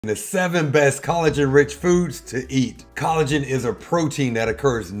The 7 best collagen-rich foods to eat. Collagen is a protein that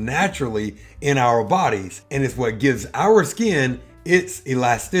occurs naturally in our bodies, and it's what gives our skin its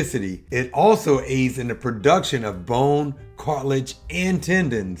elasticity. It also aids in the production of bone, cartilage, and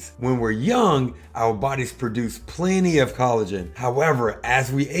tendons. When we're young, our bodies produce plenty of collagen. However,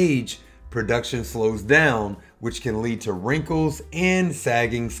 as we age, production slows down, which can lead to wrinkles and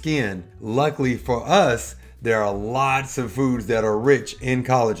sagging skin. Luckily for us, there are lots of foods that are rich in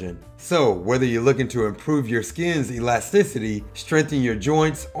collagen. So whether you're looking to improve your skin's elasticity, strengthen your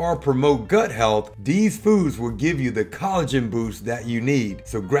joints, or promote gut health, these foods will give you the collagen boost that you need.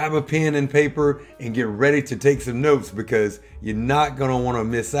 So grab a pen and paper and get ready to take some notes, because you're not gonna wanna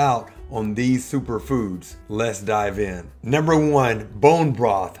miss out on these superfoods. Let's dive in. Number 1, bone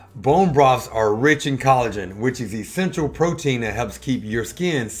broth. Bone broths are rich in collagen, which is essential protein that helps keep your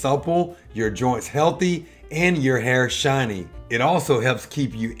skin supple, your joints healthy, and your hair shiny. It also helps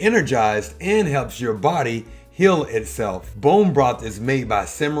keep you energized and helps your body heal itself. Bone broth is made by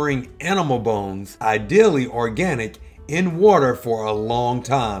simmering animal bones, ideally organic, in water for a long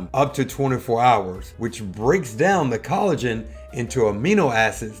time, up to 24 hours, which breaks down the collagen into amino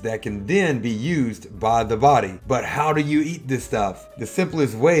acids that can then be used by the body. But how do you eat this stuff? The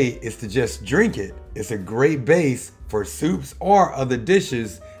simplest way is to just drink it. It's a great base for soups or other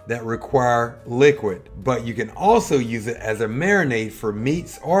dishes that require liquid, but you can also use it as a marinade for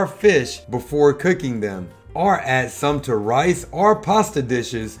meats or fish before cooking them, or add some to rice or pasta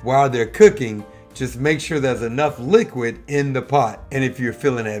dishes while they're cooking. Just make sure there's enough liquid in the pot. And if you're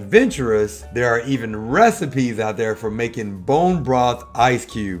feeling adventurous, there are even recipes out there for making bone broth ice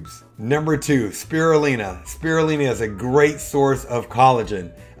cubes. Number 2, spirulina. Spirulina is a great source of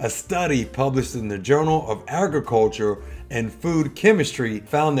collagen. A study published in the Journal of Agriculture and Food Chemistry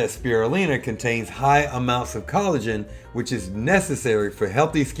found that spirulina contains high amounts of collagen, which is necessary for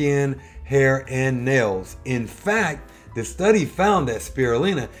healthy skin, hair, and nails. In fact, the study found that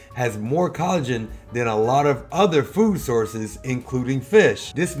spirulina has more collagen than a lot of other food sources, including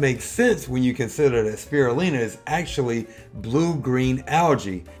fish. This makes sense when you consider that spirulina is actually blue-green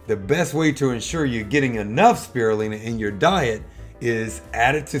algae. The best way to ensure you're getting enough spirulina in your diet is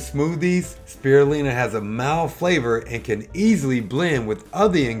add it to smoothies. Spirulina has a mild flavor and can easily blend with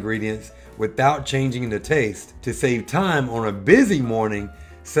other ingredients without changing the taste. To save time on a busy morning,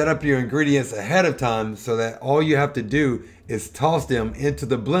 set up your ingredients ahead of time so that all you have to do is toss them into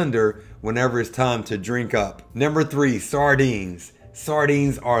the blender whenever it's time to drink up. Number 3, sardines.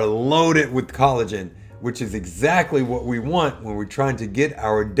 Sardines are loaded with collagen, which is exactly what we want when we're trying to get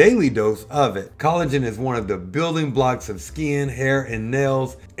our daily dose of it. Collagen is one of the building blocks of skin, hair, and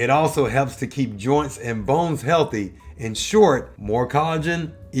nails. It also helps to keep joints and bones healthy. In short, more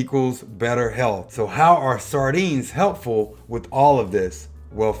collagen equals better health. So how are sardines helpful with all of this?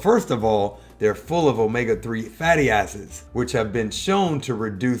 Well, first of all, they're full of omega-3 fatty acids, which have been shown to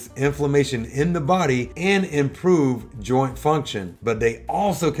reduce inflammation in the body and improve joint function. But they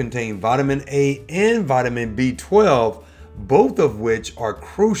also contain vitamin A and vitamin B12, both of which are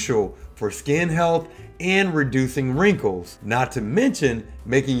crucial for skin health and reducing wrinkles, not to mention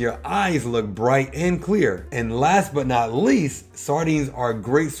making your eyes look bright and clear. And last but not least, sardines are a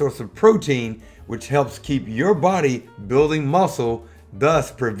great source of protein, which helps keep your body building muscle,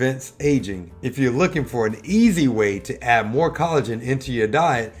 thus prevents aging. If you're looking for an easy way to add more collagen into your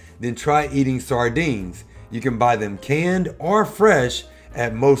diet, then try eating sardines. You can buy them canned or fresh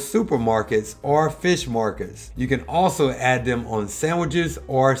at most supermarkets or fish markets. You can also add them on sandwiches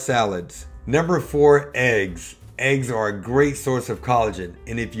or salads. Number 4, eggs. Eggs are a great source of collagen,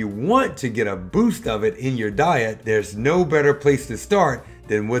 and if you want to get a boost of it in your diet, there's no better place to start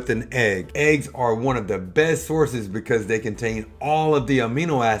than with an egg. Eggs are one of the best sources because they contain all of the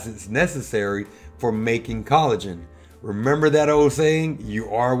amino acids necessary for making collagen. Remember that old saying, you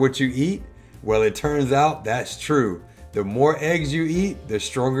are what you eat? Well, it turns out that's true. The more eggs you eat, the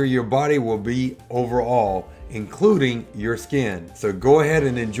stronger your body will be overall, including your skin. So go ahead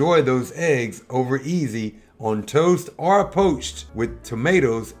and enjoy those eggs over easy on toast or poached with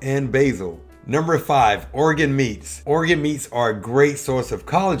tomatoes and basil. Number 5, organ meats. Organ meats are a great source of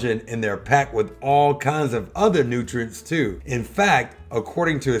collagen, and they're packed with all kinds of other nutrients too. In fact,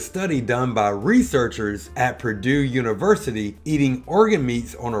 according to a study done by researchers at Purdue University, eating organ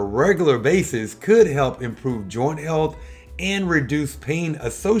meats on a regular basis could help improve joint health and reduce pain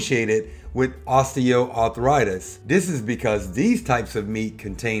associated with osteoarthritis. This is because these types of meat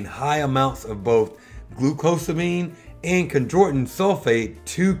contain high amounts of both glucosamine and chondroitin sulfate,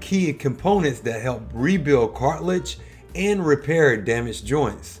 2 key components that help rebuild cartilage and repair damaged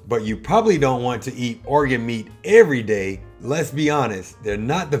joints. But you probably don't want to eat organ meat every day. Let's be honest, they're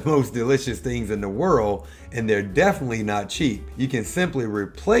not the most delicious things in the world, and they're definitely not cheap. You can simply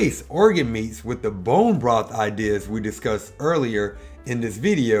replace organ meats with the bone broth ideas we discussed earlier in this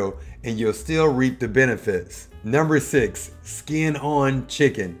video, and you'll still reap the benefits. Number 6, skin on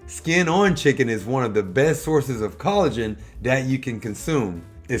chicken. Skin on chicken is one of the best sources of collagen that you can consume.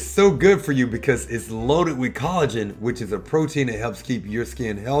 It's so good for you because it's loaded with collagen, which is a protein that helps keep your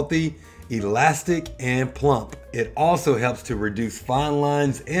skin healthy, elastic, and plump. It also helps to reduce fine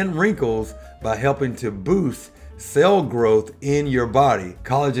lines and wrinkles by helping to boost cell growth in your body.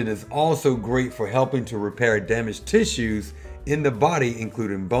 Collagen is also great for helping to repair damaged tissues in the body,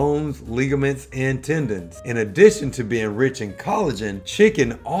 including bones, ligaments, and tendons. In addition to being rich in collagen,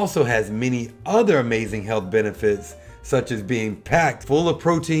 chicken also has many other amazing health benefits, such as being packed full of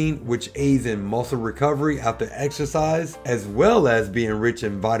protein, which aids in muscle recovery after exercise, as well as being rich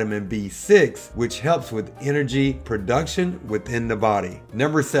in vitamin B6, which helps with energy production within the body.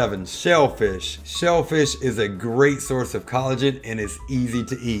 Number 7, shellfish. Shellfish is a great source of collagen and is easy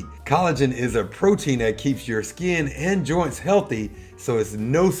to eat. Collagen is a protein that keeps your skin and joints healthy, so it's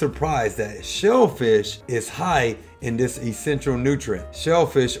no surprise that shellfish is high in this essential nutrient.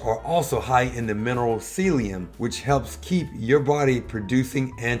 Shellfish are also high in the mineral selenium, which helps keep your body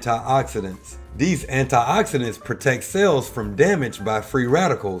producing antioxidants. These antioxidants protect cells from damage by free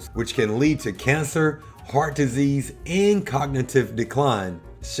radicals, which can lead to cancer, heart disease, and cognitive decline.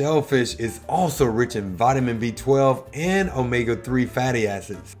 Shellfish is also rich in vitamin B12 and omega-3 fatty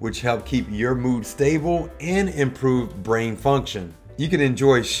acids, which help keep your mood stable and improve brain function. You can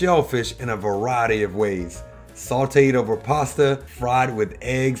enjoy shellfish in a variety of ways: sauteed over pasta, fried with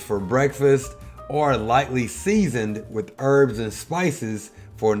eggs for breakfast, or lightly seasoned with herbs and spices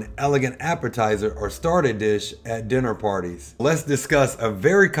for an elegant appetizer or starter dish at dinner parties. Let's discuss a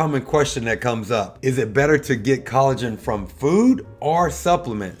very common question that comes up. Is it better to get collagen from food or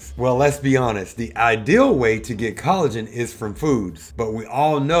supplements? Well, let's be honest. The ideal way to get collagen is from foods, but we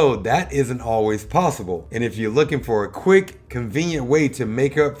all know that isn't always possible. And if you're looking for a quick, convenient way to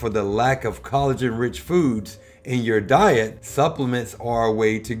make up for the lack of collagen-rich foods in your diet, supplements are a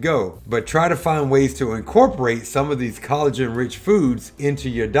way to go. But try to find ways to incorporate some of these collagen-rich foods into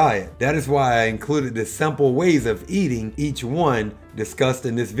your diet. That is why I included the simple ways of eating each one discussed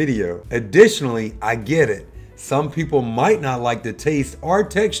in this video. Additionally, I get it. Some people might not like the taste or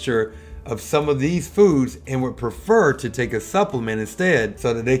texture of some of these foods and would prefer to take a supplement instead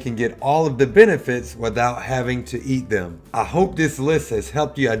so that they can get all of the benefits without having to eat them. I hope this list has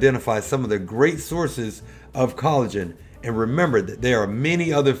helped you identify some of the great sources of collagen, and remember that there are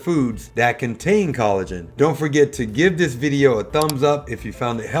many other foods that contain collagen. Don't forget to give this video a thumbs up if you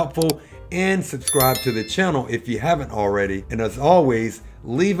found it helpful, and subscribe to the channel if you haven't already. And as always,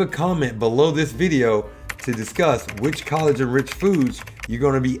 leave a comment below this video to discuss which collagen-rich foods you're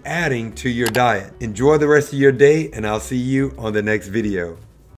going to be adding to your diet. Enjoy the rest of your day, and I'll see you on the next video.